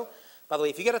years ago. By the way,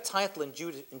 if you get a title in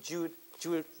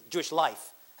Jewish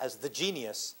life as the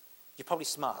genius, you're probably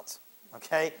smart,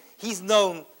 okay? He's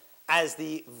known as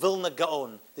the Vilna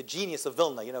Gaon, the genius of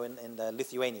Vilna, you know, in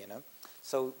Lithuania, you know?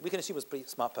 So we can assume he was a pretty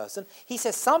smart person. He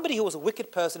says somebody who was a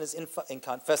wicked person in his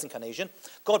first incarnation,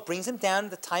 God brings him down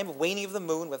at the time of waning of the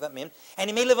moon, whatever that means, and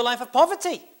he may live a life of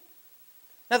poverty.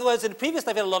 In other words, in the previous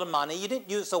life you had a lot of money, you didn't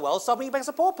use it so well, so I'll bring you back as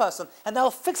a poor person, and they'll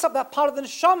fix up that part of the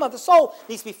neshama, the soul,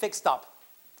 needs to be fixed up.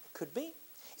 It could be.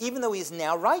 Even though he is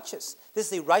now righteous.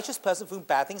 This is a righteous person for whom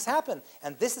bad things happen.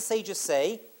 And this, the sages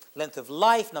say, length of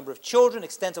life, number of children,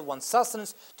 extent of one's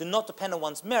sustenance, do not depend on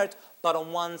one's merit, but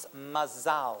on one's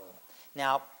mazal.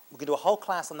 Now, we can do a whole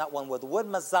class on that one word. The word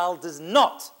mazal does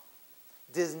not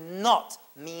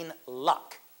mean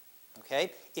luck.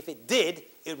 Okay? If it did,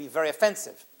 it would be very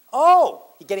offensive. Oh,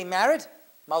 you're getting married?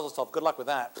 Mazel tov, good luck with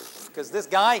that. Because this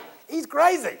guy, he's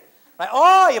crazy. Right?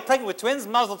 Oh, you're pregnant with twins?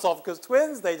 Mazel tov, because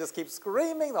twins, they just keep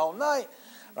screaming the whole night.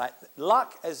 Right?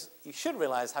 Luck, as you should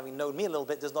realize, having known me a little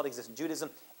bit, does not exist in Judaism.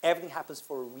 Everything happens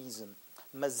for a reason.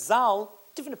 Mazal,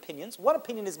 different opinions. One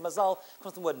opinion is mazal,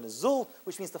 comes from the word nazul,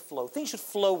 which means to flow. Things should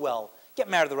flow well. Get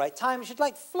married at the right time. You should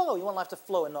like flow. You want life to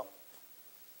flow and not.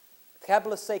 The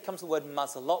Kabbalists say comes from the word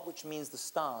mazalot, which means the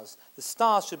stars. The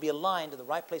stars should be aligned in the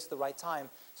right place at the right time,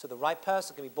 so the right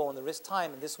person can be born in this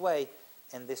time, in this way,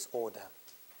 in this order.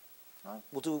 All right?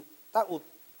 We'll do that.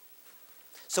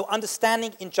 So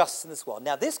understanding injustice in this world.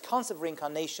 Now, this concept of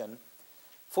reincarnation,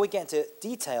 before we get into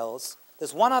details,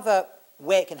 there's one other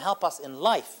way it can help us in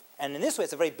life. And in this way,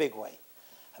 it's a very big way.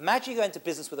 Imagine you go into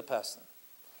business with a person,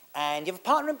 and you have a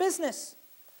partner in business.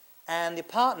 And the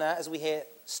partner, as we hear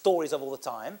stories of all the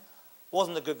time,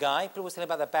 wasn't a good guy. People always tell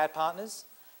about their bad partners,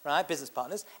 right? Business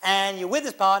partners. And you're with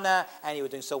this partner, and you were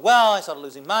doing so well, he started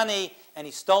losing money, and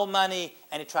he stole money,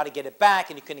 and he tried to get it back,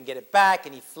 and he couldn't get it back,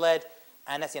 and he fled,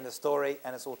 and that's the end of the story,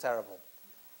 and it's all terrible.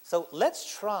 So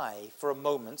let's try for a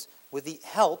moment, with the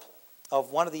help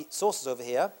of one of the sources over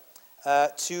here,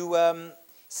 to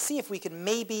see if we can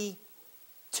maybe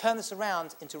turn this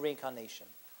around into reincarnation.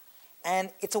 And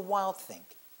it's a wild thing,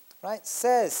 right?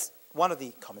 Says one of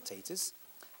the commentators,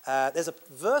 there's a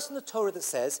verse in the Torah that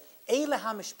says, Eile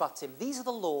ha-mishpatim, these are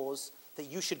the laws that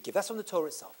you should give. That's from the Torah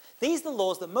itself. These are the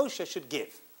laws that Moshe should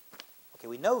give. Okay,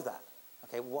 we know that.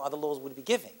 Okay, what other laws would he be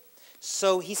giving?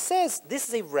 So he says this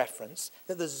is a reference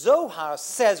that the Zohar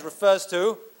says refers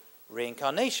to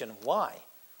reincarnation. Why?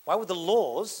 Why would the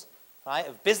laws, right,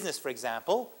 of business, for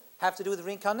example, have to do with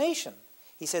reincarnation?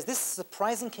 He says this is a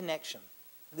surprising connection.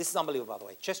 This is unbelievable, by the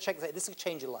way. Just check this. This could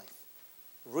change your life.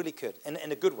 It really could,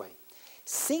 in a good way.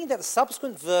 Seeing that the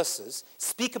subsequent verses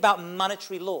speak about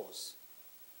monetary laws.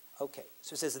 Okay,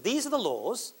 so it says these are the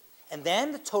laws, and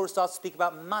then the Torah starts to speak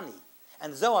about money.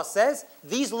 And Zohar says,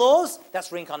 these laws,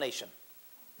 that's reincarnation.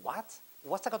 What?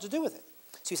 What's that got to do with it?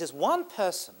 So he says, one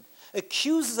person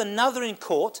accuses another in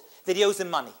court that he owes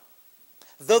him money.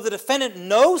 Though the defendant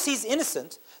knows he's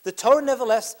innocent, the Torah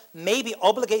nevertheless maybe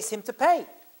obligates him to pay.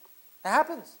 That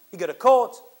happens. You go to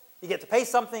court, you get to pay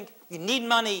something, you need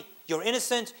money, you're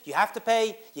innocent, you have to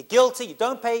pay, you're guilty, you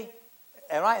don't pay.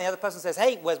 Right? And the other person says,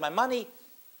 hey, where's my money?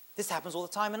 This happens all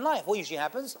the time in life. What usually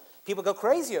happens? People go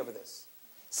crazy over this.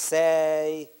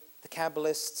 Say, the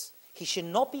Kabbalists, he should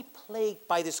not be plagued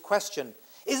by this question.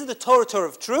 Isn't the Torah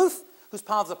of truth, whose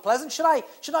paths are pleasant? Should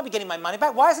I be getting my money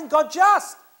back? Why isn't God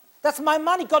just? That's my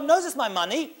money. God knows it's my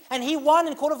money, and he won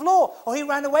in court of law, or he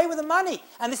ran away with the money.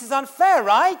 And this is unfair,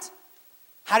 right?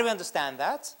 How do we understand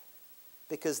that?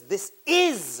 Because this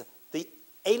is the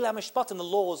Eila Mishpat and the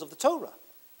laws of the Torah.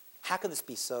 How can this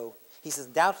be so? He says,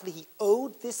 doubtlessly he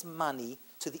owed this money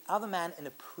to the other man in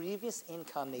a previous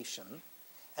incarnation,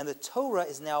 and the Torah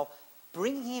is now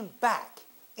bringing him back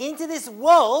into this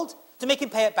world to make him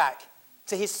pay it back.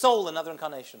 to his soul another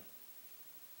incarnation.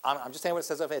 I'm just saying what it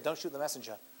says over here. Don't shoot the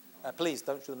messenger. Please,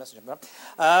 don't shoot the messenger.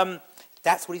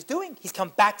 That's what he's doing. He's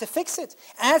come back to fix it.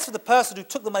 As for the person who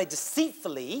took the money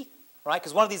deceitfully, right,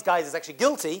 because one of these guys is actually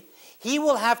guilty, he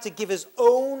will have to give his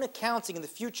own accounting in the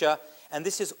future, and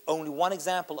this is only one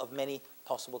example of many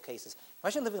possible cases.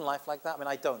 Imagine living life like that. I mean,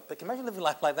 I don't, but imagine living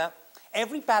life like that.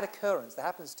 Every bad occurrence that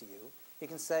happens to you, you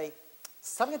can say,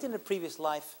 something I did in a previous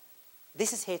life,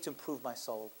 this is here to improve my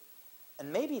soul.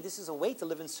 And maybe this is a way to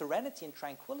live in serenity and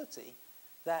tranquility,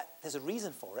 that there's a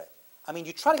reason for it. I mean,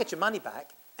 you try to get your money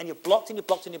back, and you're blocked and you're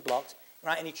blocked and you're blocked,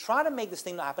 right? And you try to make this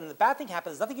thing not happen, and the bad thing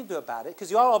happens, nothing you can do about it,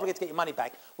 because you are obligated to get your money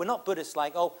back. We're not Buddhists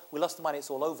like, oh, we lost the money, it's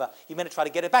all over. You're meant to try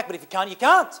to get it back, but if you can't, you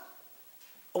can't.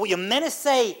 What you're meant to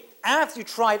say after you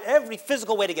tried every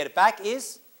physical way to get it back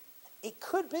is, it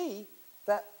could be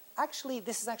that actually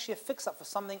this is actually a fix-up for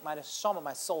something my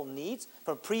soul needs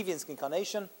from a previous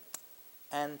incarnation,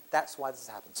 and that's why this has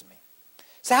happened to me.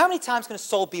 So how many times can a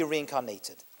soul be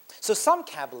reincarnated? So some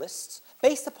Kabbalists,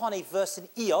 based upon a verse in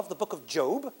Hajioff, the book of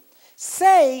Job,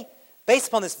 say, based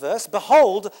upon this verse,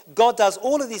 behold, God does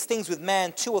all of these things with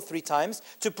man 2 or 3 times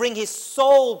to bring his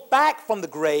soul back from the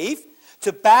grave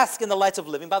to bask in the light of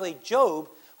living. By the way, Job,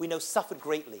 we know, suffered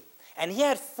greatly. And he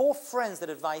had 4 friends that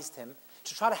advised him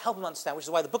to try to help him understand, which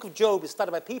is why the book of Job is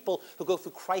studied by people who go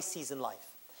through crises in life.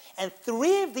 And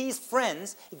 3 of these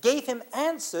friends gave him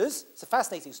answers, it's a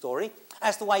fascinating story,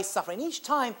 as to why he's suffering. Each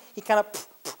time, he kind of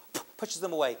pushes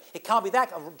them away. It can't be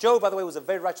that. Job, by the way, was a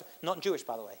very righteous, not Jewish,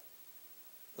 by the way.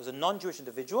 He was a non-Jewish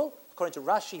individual, according to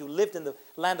Rashi, who lived in the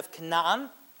land of Canaan,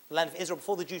 the land of Israel,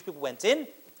 before the Jewish people went in.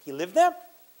 He lived there.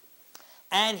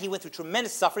 And he went through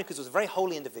tremendous suffering because he was a very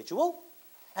holy individual.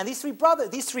 And these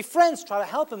 3 friends tried to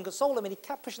help him, console him, and he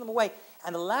kept pushing them away.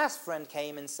 And the last friend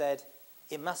came and said,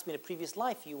 it must be in a previous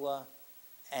life you were,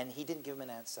 and he didn't give him an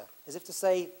answer. As if to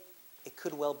say, it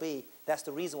could well be. That's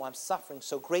the reason why I'm suffering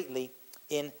so greatly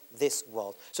in this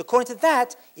world. So according to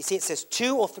that, you see it says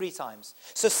 2 or 3 times.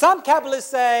 So some Kabbalists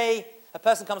say a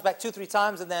person comes back 2 or 3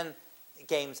 times and then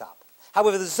game's up.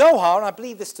 However, the Zohar, and I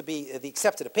believe this to be the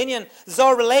accepted opinion, the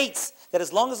Zohar relates that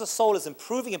as long as the soul is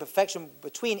improving in perfection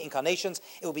between incarnations,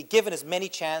 it will be given as many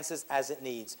chances as it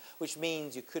needs, which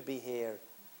means you could be here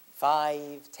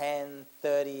 5, 10,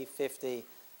 30, 50.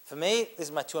 For me, this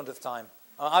is my 200th time.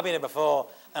 I've been here before,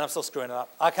 and I'm still screwing it up.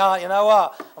 I can't, you know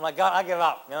what? I'm like, God, I give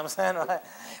up. You know what I'm saying? Right?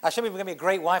 I should be going to be a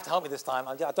great wife to help me this time.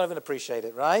 I don't even appreciate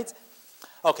it, right?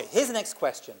 Okay, here's the next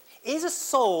question. Is a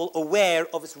soul aware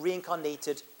of its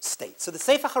reincarnated state? So the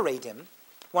Sefer Haredim,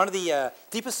 one of the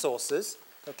deepest sources,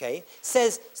 okay,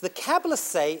 says, so the Kabbalists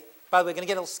say, by the way, we're going to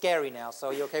get a little scary now, so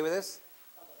are you okay with this?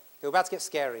 We're about to get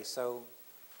scary, so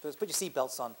put your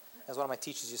seatbelts on, as one of my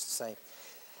teachers used to say.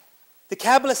 The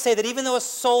Kabbalists say that even though a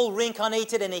soul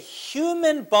reincarnated in a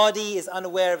human body is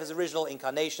unaware of his original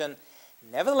incarnation,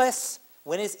 nevertheless,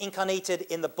 when it is incarnated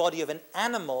in the body of an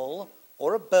animal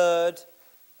or a bird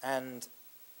and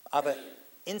other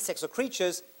insects or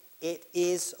creatures, it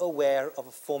is aware of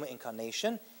a former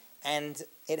incarnation, and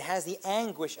it has the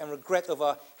anguish and regret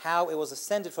over how it was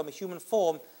ascended from a human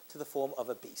form to the form of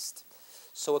a beast.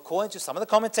 So according to some of the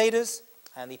commentators,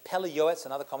 and the Pele Yoetz,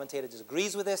 another commentator,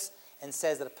 disagrees with this and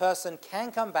says that a person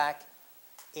can come back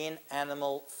in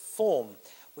animal form,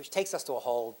 which takes us to a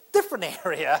whole different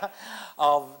area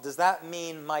of, does that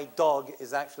mean my dog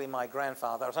is actually my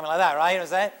grandfather or something like that, right? You know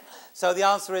what I'm saying? So the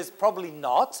answer is probably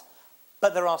not,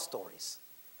 but there are stories.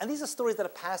 And these are stories that are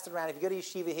passed around. If you go to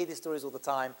yeshiva, you hear these stories all the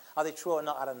time. Are they true or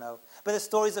not? I don't know. But there's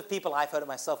stories of people, I've heard it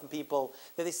myself from people,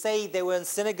 that they say they were in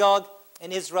synagogue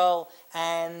in Israel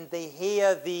and they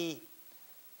hear the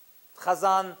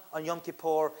Chazan on Yom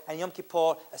Kippur, and Yom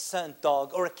Kippur, a certain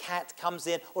dog or a cat comes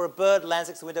in, or a bird lands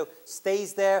next to the window,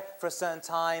 stays there for a certain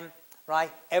time,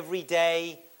 right, every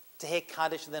day to hear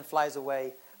Kaddish and then flies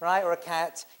away, right? Or a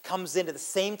cat comes in at the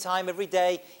same time every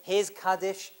day, hears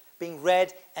Kaddish being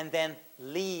read, and then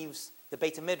leaves the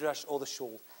Beit Midrash or the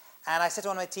shul. And I said to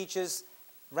one of my teachers,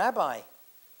 Rabbi,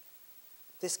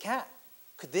 this cat,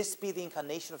 could this be the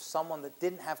incarnation of someone that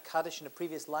didn't have Kaddish in a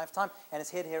previous lifetime and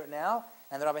is here to hear it now?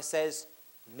 And the rabbi says,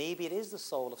 maybe it is the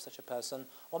soul of such a person,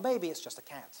 or maybe it's just a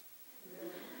cat.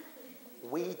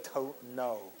 We don't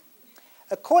know.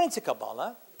 According to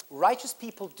Kabbalah, righteous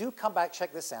people do come back,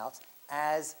 check this out,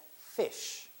 as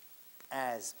fish.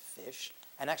 As fish.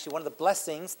 And actually one of the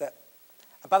blessings that,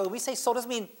 and by the way, we say soul doesn't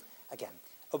mean, again,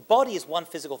 a body is one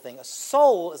physical thing. A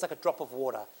soul is like a drop of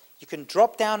water. You can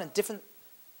drop down and different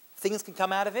things can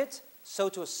come out of it. So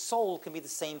to a soul can be the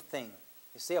same thing.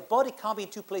 You see, a body can't be in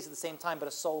 2 places at the same time, but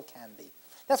a soul can be.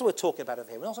 That's what we're talking about over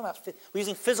here. We're not talking about, we're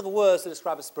using physical words to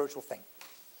describe a spiritual thing.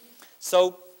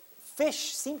 So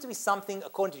fish seem to be something,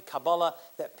 according to Kabbalah,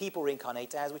 that people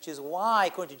reincarnate as, which is why,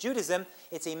 according to Judaism,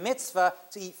 it's a mitzvah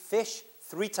to eat fish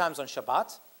 3 times on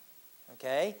Shabbat.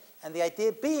 Okay? And the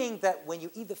idea being that when you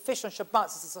eat the fish on Shabbat,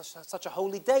 this is such a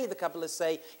holy day, the Kabbalists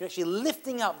say, you're actually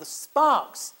lifting up the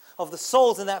sparks of the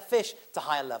souls in that fish to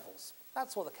higher levels.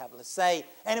 That's what the Kabbalists say.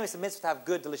 Anyway, it's a mitzvah to have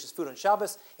good, delicious food on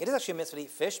Shabbos. It is actually a mitzvah to eat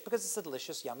fish because it's a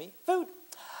delicious, yummy food.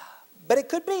 But it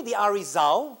could be the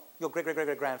Arizal, your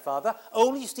great-great-great-grandfather,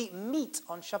 only used to eat meat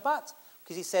on Shabbat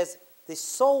because he says the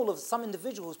soul of some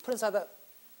individual who's put inside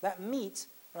that meat,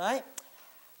 right,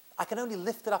 I can only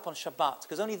lift it up on Shabbat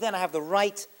because only then I have the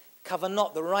right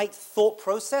kavanot, the right thought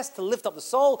process to lift up the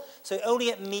soul, so only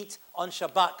eat meat on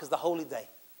Shabbat because the holy day.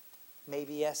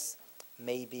 Maybe yes,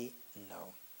 maybe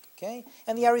no. Okay?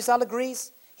 And the Arizal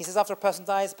agrees. He says after a person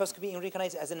dies, a person could be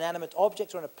reincarnated as an inanimate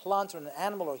object or in a plant or in an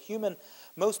animal or a human.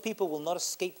 Most people will not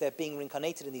escape their being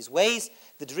reincarnated in these ways.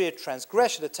 The degree of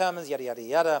transgression determines yada, yada,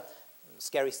 yada.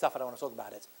 Scary stuff, I don't want to talk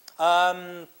about it.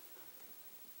 How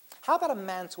about a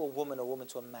man to a woman or a woman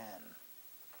to a man?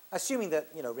 Assuming that,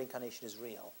 reincarnation is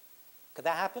real. Could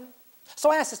that happen?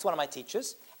 So I asked this to one of my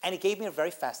teachers, and he gave me a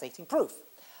very fascinating proof.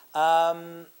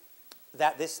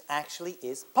 That this actually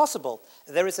is possible.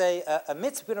 There is a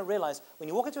mitzvah we don't realize. When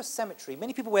you walk into a cemetery,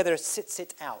 many people wear their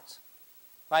sit out,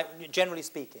 right? Generally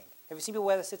speaking. Have you seen people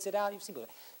wear their sit out? You've seen people.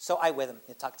 So I wear them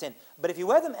tucked in. But if you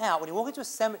wear them out, when you walk into a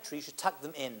cemetery, you should tuck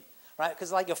them in, right?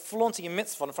 Because you're flaunting your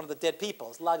mitzvah in front of the dead people.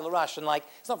 It's lag l'rash, and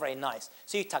it's not very nice.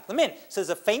 So you tuck them in. So there's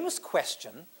a famous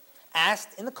question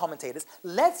asked in the commentators.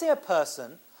 Let's say a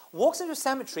person walks into a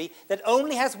cemetery that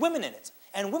only has women in it,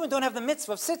 and women don't have the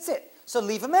mitzvah of sit. So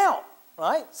leave them out.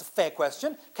 Right? It's a fair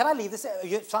question. Can I leave this?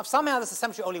 Somehow there's a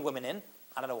cemetery only women in.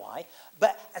 I don't know why.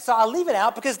 So I'll leave it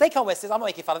out because they can't wear sit. I'm not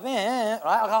making fun of them.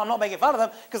 Right? I'm not making fun of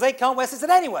them because they can't wear sit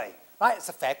anyway. Right? It's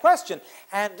a fair question.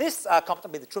 And this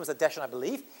commentator, the Trumas Adeshan, I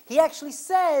believe, he actually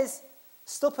says,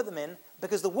 still put them in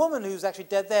because the woman who's actually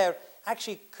dead there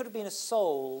actually could have been a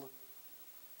soul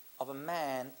of a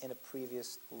man in a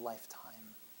previous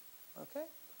lifetime. Okay?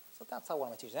 So that's how one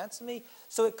of my teachers answered me.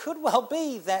 So it could well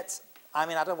be that, I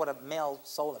don't know what a male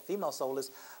soul and a female soul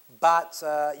is, but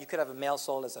you could have a male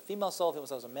soul as a female soul, female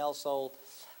soul as a male soul.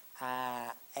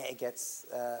 It gets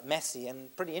messy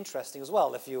and pretty interesting as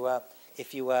well,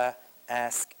 if you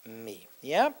ask me.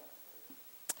 Yeah.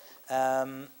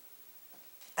 And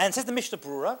says the Mishnah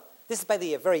Brura. This is by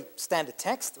the very standard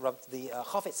text, the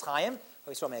Chafetz Chaim,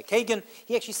 Kagan.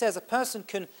 He actually says a person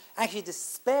can actually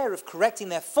despair of correcting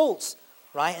their faults,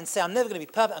 right, and say, I'm never going to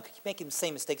be perfect, I'm going to keep making the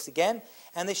same mistakes again.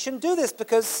 And they shouldn't do this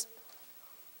because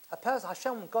a person,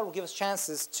 Hashem, God will give us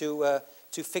chances to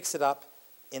fix it up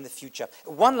in the future.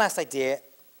 One last idea,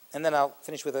 and then I'll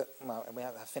finish with we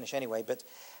have to finish anyway, but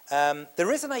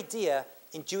there is an idea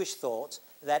in Jewish thought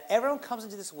that everyone comes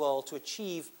into this world to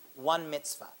achieve one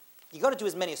mitzvah. You've got to do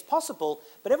as many as possible,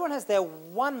 but everyone has their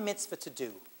one mitzvah to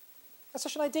do. That's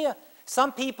such an idea.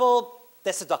 Some people,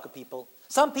 they're tzedakah people.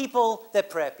 Some people, they're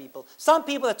prayer people. Some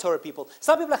people, they're Torah people.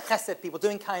 Some people are chesed people,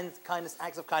 doing kindness,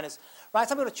 acts of kindness. Right?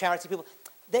 Some people are charity people.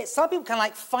 Some people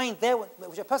can find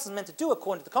which a person is meant to do,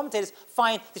 according to the commentators,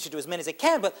 they should do as many as they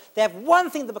can, but they have one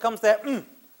thing that becomes their, right?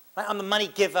 I'm the money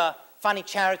giver, finding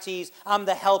charities, I'm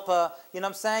the helper, you know what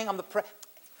I'm saying? I'm the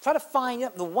try to find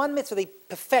the one mitzvah they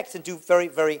perfect and do very,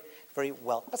 very, very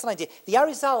well. That's an idea. The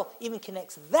Arizal even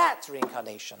connects that to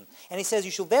reincarnation. And he says,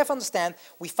 you shall therefore understand,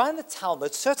 we find in the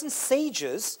Talmud certain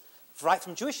sages, right,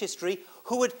 from Jewish history,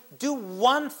 who would do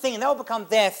one thing, and that will become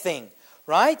their thing,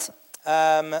 right?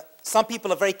 Some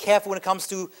people are very careful when it comes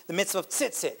to the mitzvah of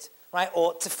tzitzit, right,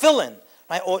 or tefillin,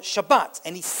 right, or Shabbat.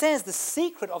 And he says the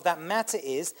secret of that matter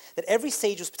is that every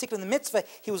sage was, particularly in the mitzvah,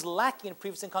 he was lacking in a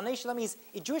previous incarnation. That means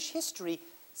in Jewish history,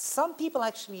 some people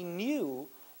actually knew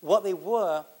what they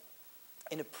were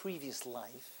in a previous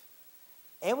life,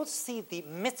 able to see the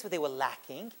mitzvah they were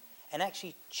lacking, and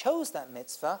actually chose that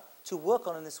mitzvah to work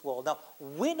on in this world. Now,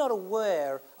 we're not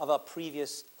aware of our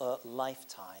previous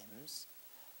lifetimes,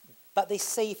 but they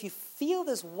say if you feel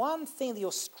there's one thing that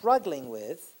you're struggling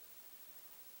with,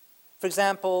 for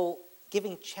example,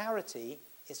 giving charity,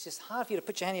 it's just hard for you to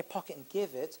put your hand in your pocket and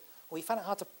give it, or you find it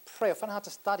hard to pray, or find it hard to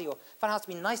study, or find it hard to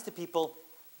be nice to people,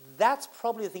 that's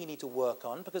probably the thing you need to work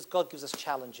on, because God gives us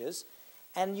challenges.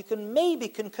 And you can maybe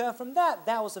concur from that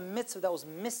was a mitzvah that was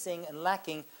missing and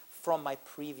lacking from my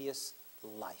previous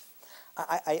life.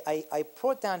 I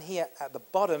brought down here at the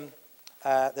bottom,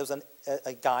 there was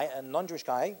a guy, a non-Jewish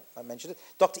guy, I mentioned it,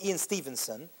 Dr. Ian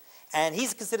Stevenson, and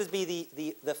he's considered to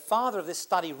be the father of this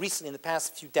study recently in the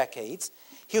past few decades.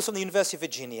 He was from the University of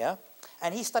Virginia,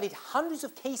 and he studied hundreds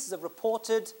of cases of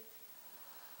reported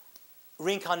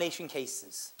reincarnation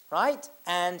cases. right?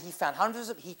 And he found hundreds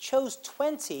of, he chose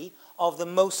 20 of the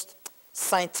most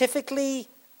scientifically,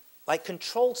 like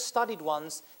controlled, studied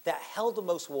ones that held the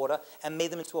most water and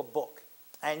made them into a book.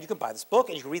 And you can buy this book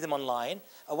and you can read them online.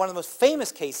 One of the most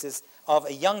famous cases of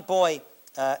a young boy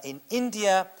in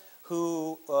India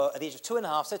who, at the age of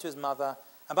 2.5, said to his mother,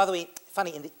 and by the way,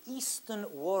 funny, in the Eastern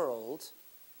world,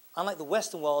 unlike the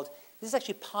Western world, this is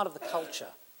actually part of the culture.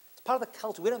 It's part of the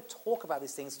culture. We don't talk about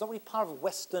these things. It's not really part of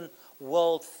Western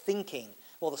world thinking.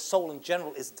 Well, the soul in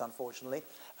general isn't, unfortunately.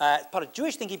 It's part of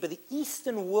Jewish thinking, but the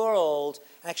Eastern world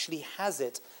actually has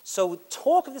it. So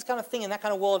talk of this kind of thing in that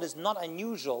kind of world is not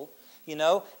unusual, you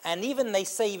know. And even they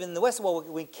say, even in the Western world,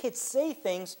 when kids say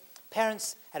things,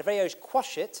 parents at a very young age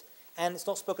quash it, and it's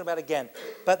not spoken about again.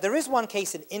 But there is one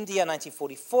case in India,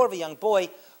 1944, of a young boy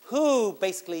who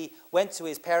basically went to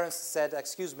his parents and said,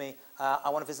 excuse me, I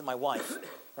want to visit my wife,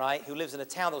 right, who lives in a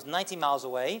town that was 90 miles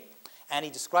away. And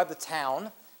he described the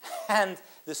town and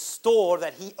the store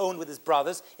that he owned with his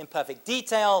brothers in perfect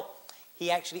detail.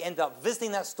 He actually ended up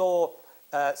visiting that store,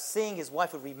 seeing his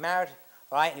wife had remarried,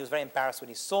 right, and he was very embarrassed when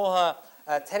he saw her.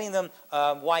 Telling them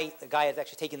why the guy had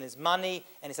actually taken his money,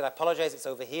 and he said, I apologize, it's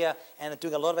over here, and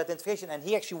doing a lot of identification. And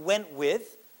he actually went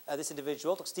with this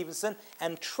individual, Dr. Stevenson,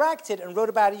 and tracked it and wrote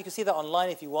about it. You can see that online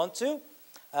if you want to,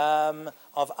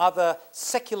 of other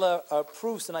secular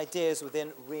proofs and ideas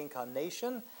within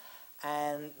reincarnation.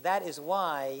 And that is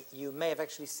why you may have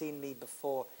actually seen me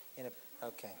before in a...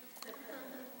 Okay.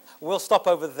 We'll stop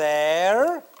over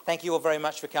there. Thank you all very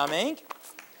much for coming.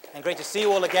 And great to see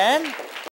you all again.